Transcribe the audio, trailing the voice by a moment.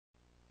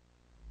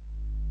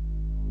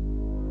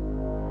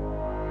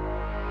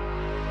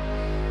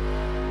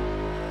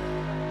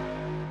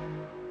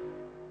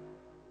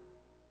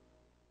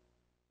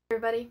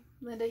everybody,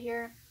 Linda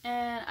here,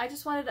 and I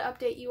just wanted to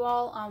update you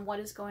all on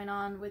what is going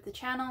on with the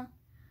channel.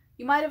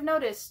 You might have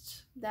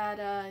noticed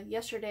that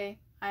yesterday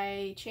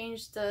I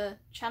changed the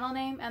channel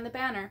name and the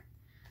banner.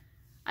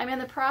 I'm in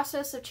the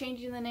process of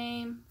changing the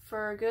name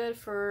for good,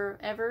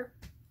 forever.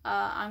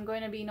 I'm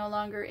going to be no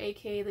longer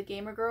AK the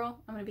Gamer Girl.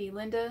 I'm going to be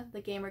Linda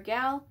the Gamer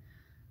Gal.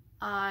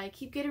 I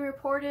keep getting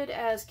reported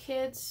as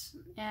kids,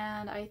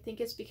 and I think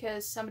it's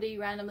because somebody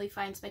randomly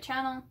finds my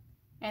channel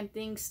and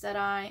thinks that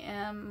I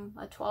am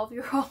a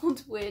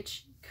 12-year-old,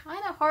 which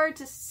kind of hard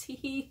to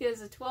see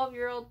as a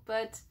 12-year-old,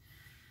 but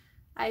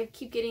I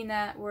keep getting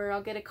that where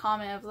I'll get a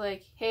comment of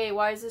like, hey,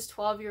 why is this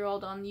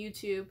 12-year-old on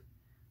YouTube?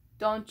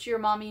 Don't your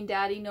mommy and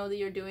daddy know that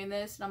you're doing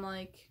this? And I'm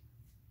like,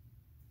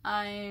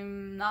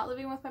 I'm not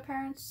living with my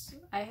parents.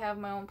 I have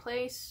my own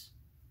place.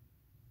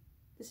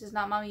 This is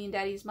not mommy and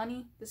daddy's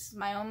money. This is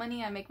my own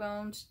money. I make my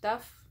own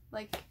stuff.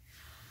 Like,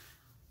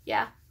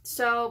 yeah.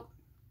 So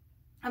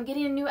I'm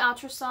getting a new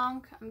outro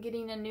song. I'm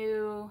getting a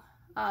new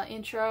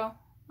intro.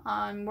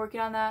 I'm working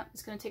on that.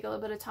 It's going to take a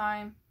little bit of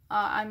time.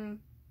 I'm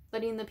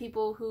letting the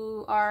people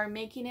who are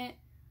making it,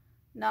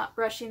 not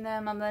rushing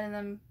them. I'm letting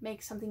them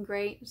make something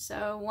great.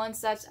 So once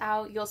that's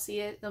out, you'll see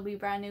it. It'll be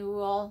brand new.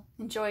 We'll all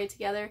enjoy it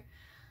together.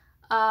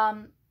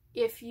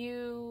 If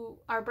you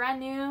are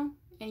brand new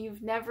and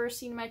you've never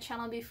seen my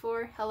channel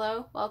before,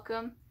 hello,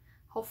 welcome.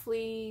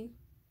 Hopefully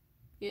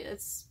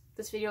this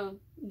video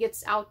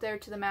gets out there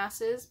to the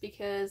masses,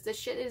 because this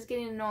shit is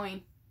getting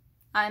annoying.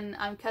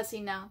 I'm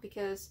cussing now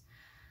because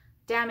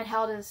damn it,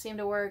 hell doesn't seem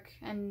to work,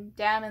 and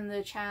damn in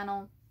the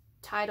channel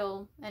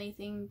title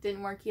anything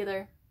didn't work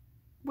either.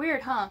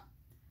 Weird, huh?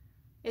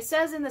 It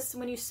says in this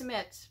when you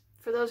submit,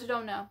 for those who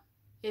don't know,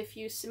 if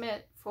you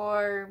submit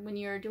for when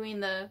you're doing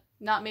the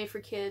not made for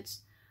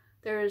kids,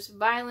 there's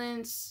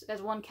violence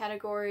as one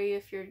category.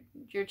 If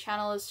your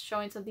channel is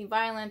showing something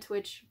violent,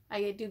 which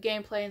I do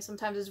gameplay and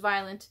sometimes it's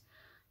violent,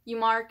 you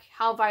mark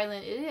how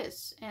violent it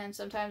is. And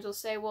sometimes they'll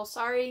say, well,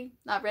 sorry,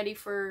 not ready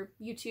for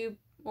YouTube,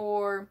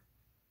 or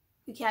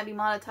you can't be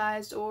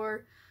monetized,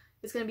 or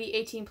it's going to be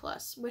 18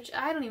 plus, which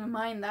I don't even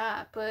mind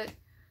that. But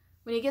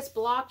when it gets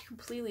blocked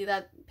completely,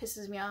 that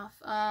pisses me off.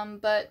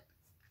 But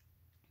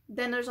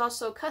then there's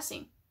also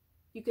cussing.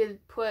 You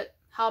could put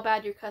how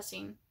bad you're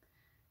cussing.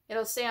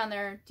 It'll say on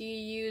there, do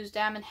you use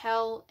damn and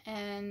hell,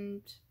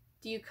 and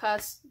do you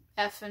cuss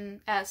F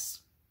and S?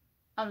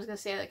 I'm just going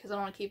to say that because I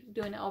don't want to keep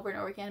doing it over and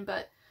over again,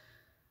 but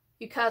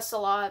you cuss a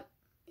lot.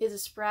 Is it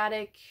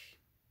sporadic?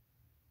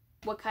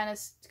 What kind of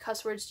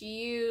cuss words do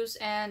you use?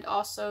 And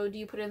also, do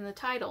you put it in the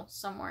title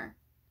somewhere?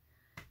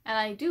 And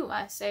I do.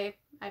 I say,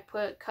 I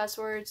put cuss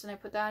words and I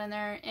put that in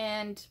there,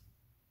 and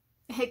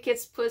it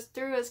gets pushed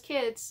through as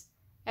kids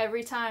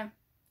every time.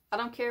 I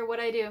don't care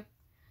what I do.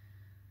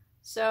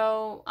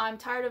 So I'm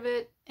tired of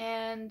it,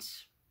 and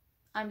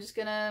I'm just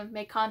gonna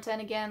make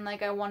content again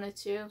like I wanted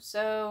to.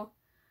 So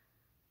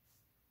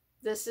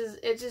this is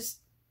it. Just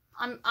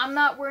I'm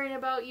not worrying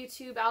about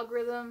YouTube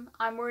algorithm.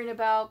 I'm worrying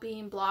about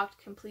being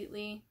blocked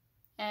completely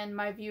and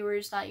my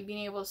viewers not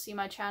being able to see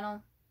my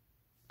channel.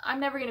 I'm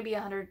never gonna be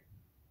 100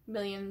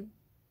 million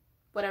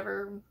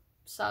whatever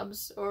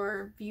subs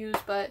or views,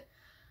 but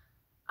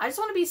I just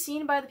want to be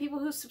seen by the people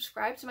who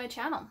subscribe to my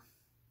channel.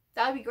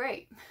 That would be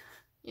great.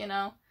 You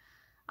know,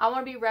 I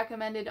want to be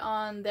recommended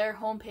on their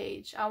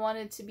homepage. I want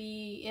it to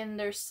be in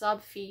their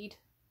sub feed.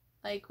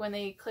 Like when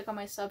they click on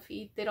my sub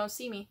feed, they don't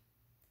see me.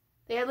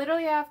 They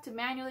literally have to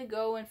manually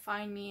go and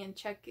find me and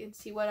check and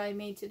see what I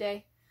made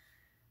today.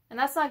 And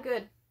that's not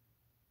good.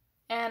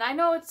 And I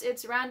know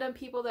it's random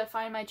people that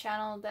find my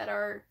channel that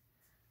are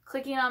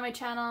clicking on my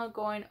channel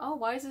going, oh,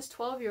 why is this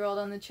 12-year-old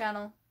on the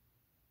channel?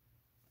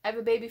 I have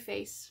a baby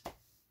face.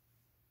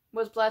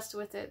 Was blessed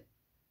with it.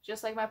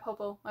 Just like my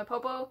popo. My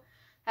popo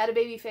had a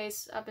baby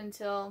face up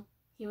until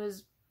he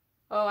was,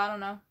 oh, I don't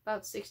know,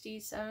 about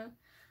 67.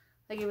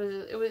 Like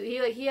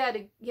he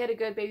had a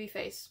good baby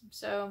face.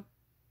 So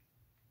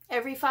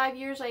every 5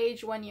 years I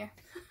aged 1 year.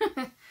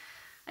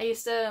 I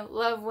used to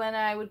love when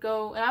I would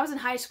go, and I was in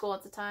high school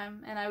at the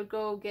time, and I would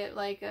go get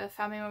like a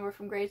family member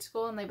from grade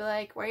school, and they'd be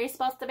like, where are you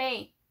supposed to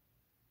be?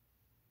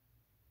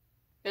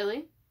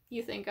 Really?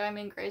 You think I'm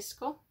in grade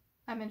school?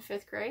 I'm in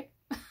 5th grade?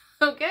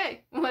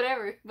 Okay,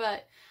 whatever.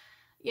 But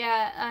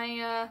yeah,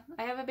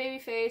 I have a baby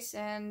face,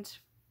 and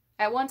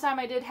at one time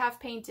I did half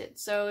paint it.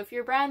 So if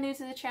you're brand new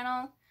to the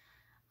channel,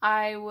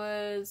 I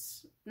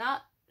was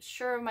not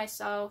sure of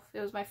myself. It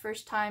was my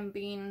first time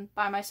being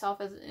by myself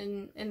as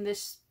in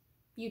this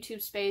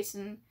YouTube space,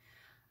 and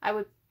I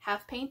would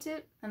half paint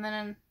it and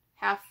then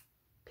half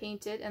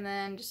paint it and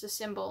then just a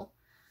symbol.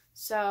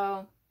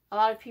 So a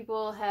lot of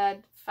people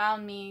had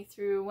found me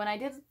through when I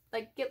did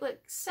like get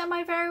like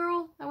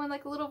semi-viral. I went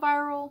like a little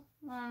viral.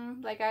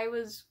 Like I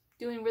was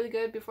doing really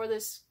good before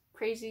this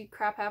crazy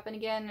crap happened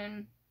again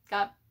and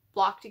got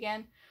blocked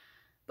again.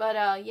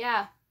 But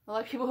yeah, a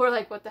lot of people were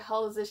like, what the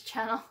hell is this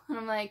channel? And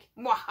I'm like,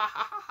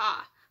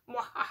 mwahahaha,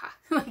 mwahaha.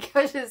 Like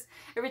I was just,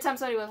 every time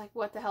somebody was like,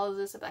 what the hell is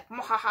this? I'd be like,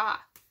 mwahaha,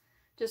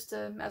 just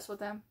to mess with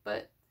them.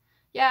 But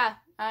yeah,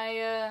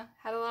 I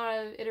had a lot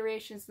of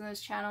iterations in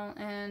this channel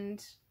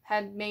and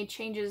had made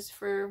changes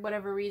for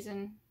whatever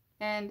reason.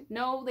 And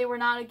no, they were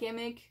not a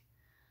gimmick.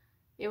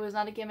 It was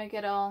not a gimmick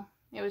at all.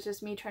 It was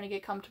just me trying to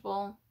get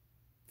comfortable.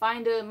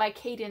 Find my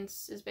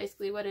cadence is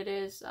basically what it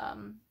is.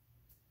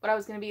 What I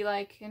was going to be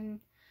like and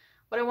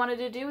what I wanted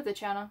to do with the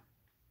channel.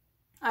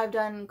 I've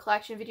done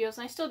collection videos,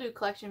 and I still do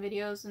collection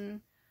videos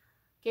and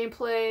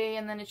gameplay,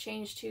 and then it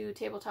changed to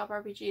tabletop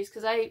RPGs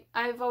because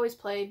I've always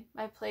played.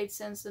 I've played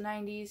since the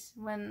 90s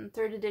when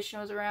 3rd edition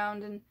was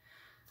around, and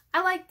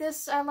I like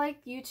this. I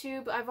like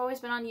YouTube. I've always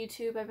been on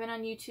YouTube. I've been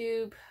on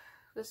YouTube.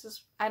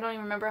 I don't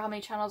even remember how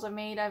many channels I've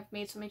made. I've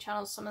made so many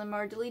channels. Some of them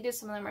are deleted.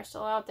 Some of them are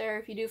still out there.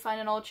 If you do find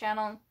an old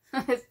channel,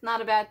 it's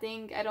not a bad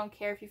thing. I don't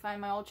care if you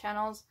find my old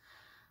channels,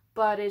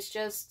 but it's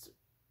just,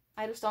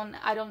 I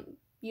don't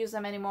use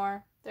them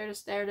anymore. They're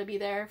just there to be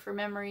there for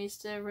memories,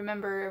 to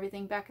remember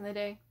everything back in the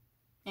day.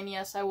 And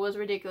yes, I was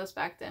ridiculous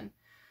back then.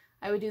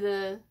 I would do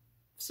the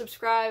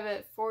subscribe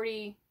at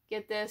 40,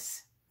 get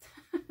this.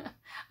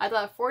 I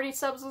thought 40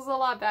 subs was a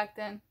lot back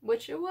then,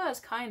 which it was,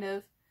 kind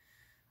of.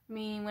 I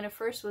mean, when it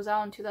first was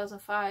out in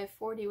 2005,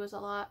 40 was a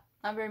lot.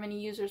 Not very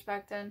many users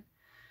back then.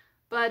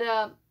 But,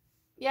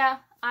 yeah,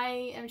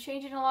 I am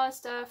changing a lot of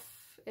stuff.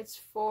 It's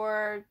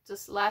for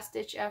just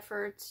last-ditch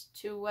efforts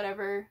to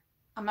whatever.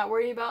 I'm not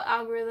worried about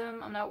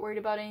algorithm. I'm not worried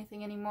about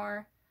anything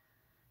anymore.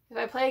 If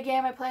I play a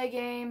game, I play a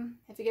game.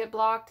 If it get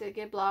blocked, it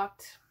get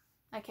blocked.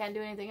 I can't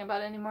do anything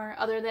about it anymore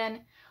other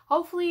than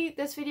hopefully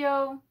this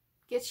video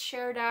gets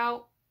shared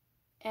out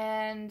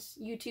and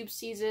YouTube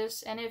sees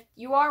this. And if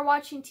you are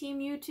watching Team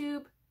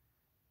YouTube,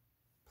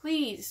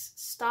 please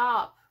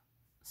stop.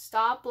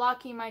 Stop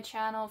blocking my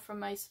channel from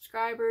my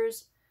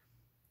subscribers.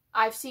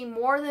 I've seen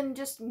more than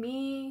just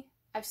me.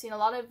 I've seen a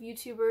lot of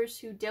YouTubers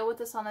who deal with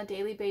this on a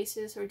daily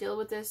basis or deal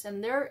with this,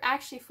 and they're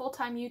actually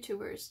full-time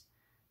YouTubers.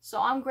 So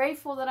I'm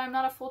grateful that I'm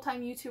not a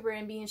full-time YouTuber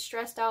and being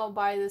stressed out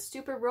by the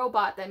stupid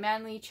robot that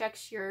manually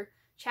checks your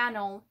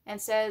channel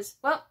and says,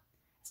 well,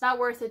 it's not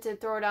worth it to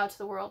throw it out to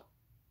the world.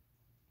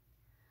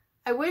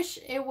 I wish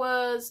it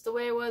was the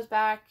way it was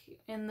back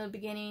in the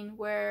beginning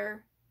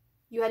where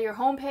you had your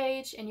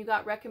homepage and you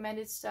got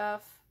recommended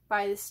stuff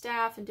by the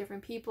staff and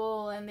different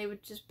people, and they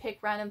would just pick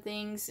random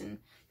things, and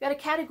you had a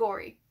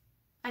category.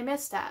 I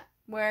miss that,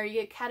 where you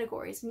get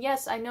categories. And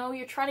yes, I know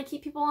you're trying to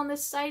keep people on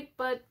this site,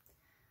 but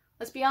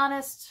let's be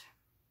honest,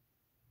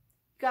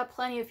 you got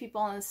plenty of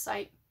people on this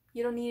site.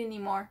 You don't need any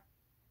more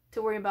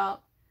to worry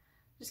about.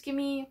 Just give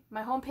me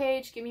my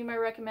homepage, give me my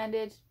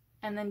recommended,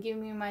 and then give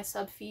me my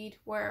sub feed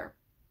where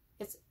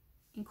it's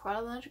in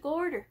chronological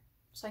order,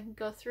 so I can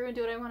go through and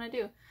do what I want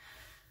to do.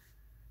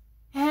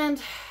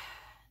 And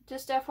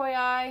just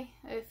FYI,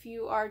 if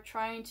you are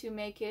trying to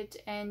make it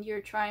and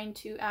you're trying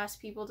to ask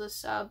people to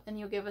sub and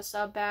you'll give a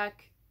sub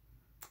back,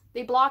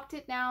 they blocked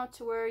it now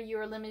to where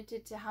you're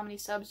limited to how many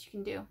subs you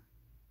can do.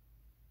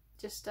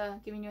 Just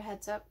giving you a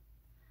heads up.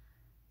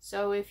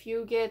 So if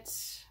you get,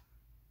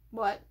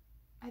 what,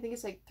 I think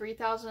it's like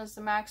 3,000 is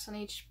the max on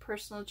each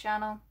personal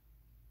channel.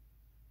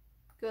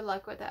 Good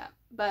luck with that.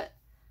 But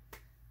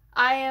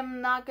I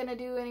am not going to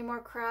do any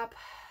more crap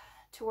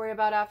to worry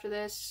about after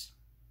this.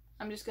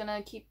 I'm just going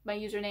to keep my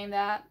username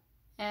that.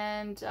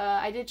 And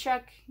I did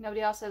check.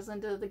 Nobody else has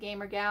Linda the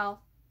Gamer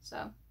Gal.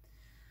 So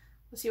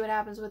we'll see what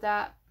happens with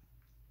that.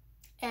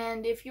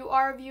 And if you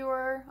are a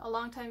viewer, a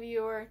longtime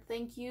viewer,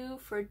 thank you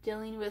for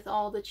dealing with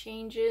all the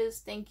changes.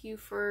 Thank you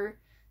for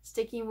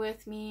sticking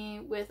with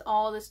me with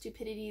all the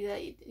stupidity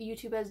that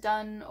YouTube has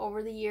done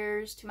over the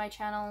years to my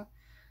channel.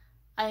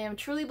 I am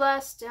truly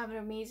blessed to have an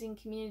amazing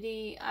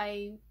community.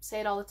 I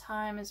say it all the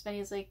time, as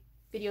many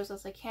videos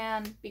as I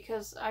can,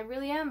 because I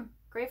really am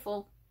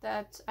grateful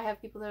that I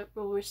have people that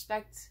will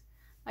respect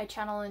my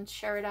channel and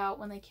share it out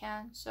when they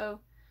can. So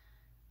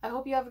I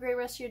hope you have a great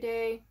rest of your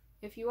day.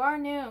 If you are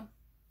new,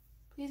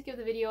 please give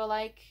the video a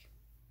like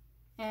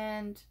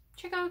and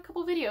check out a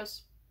couple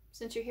videos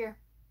since you're here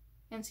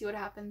and see what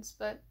happens.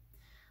 But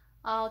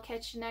I'll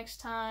catch you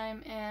next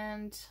time,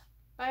 and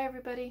bye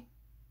everybody.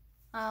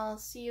 I'll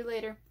see you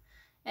later.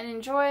 And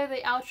enjoy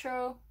the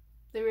outro,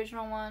 the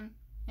original one,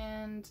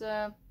 and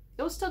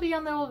it will still be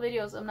on the old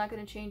videos. I'm not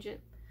going to change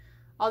it.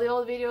 All the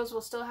old videos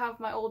will still have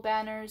my old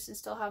banners and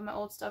still have my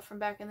old stuff from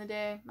back in the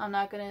day. I'm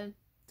not going to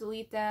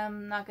delete them.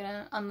 I'm not going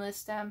to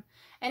unlist them.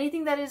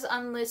 Anything that is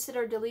unlisted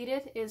or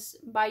deleted is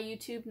by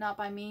YouTube, not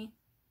by me.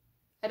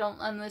 I don't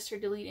unlist or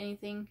delete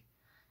anything.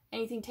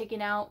 Anything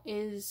taken out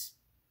is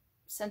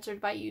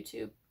censored by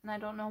YouTube, and I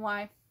don't know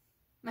why.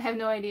 I have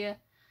no idea.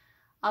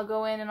 I'll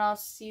go in and I'll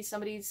see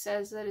somebody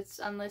says that it's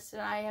unlisted,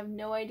 and I have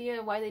no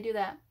idea why they do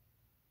that.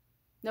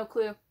 No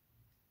clue.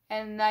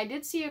 And I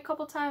did see a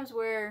couple times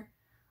where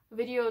a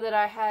video that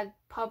I had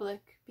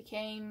public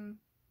became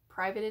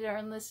privated or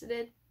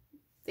unlisted.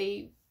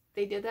 They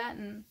did that,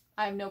 and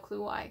I have no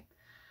clue why.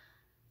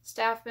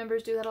 Staff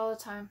members do that all the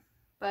time.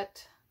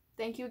 But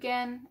thank you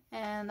again,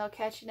 and I'll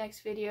catch you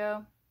next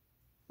video.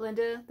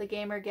 Linda the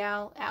Gamer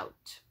Gal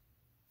out.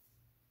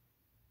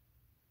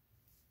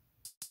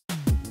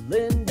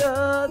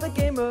 Linda the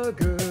Gamer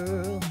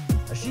Girl,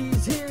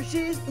 she's here,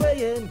 she's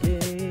playing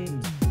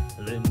games.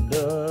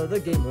 Linda the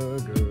Gamer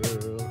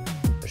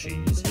Girl,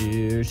 she's here.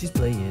 she's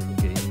playing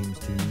games.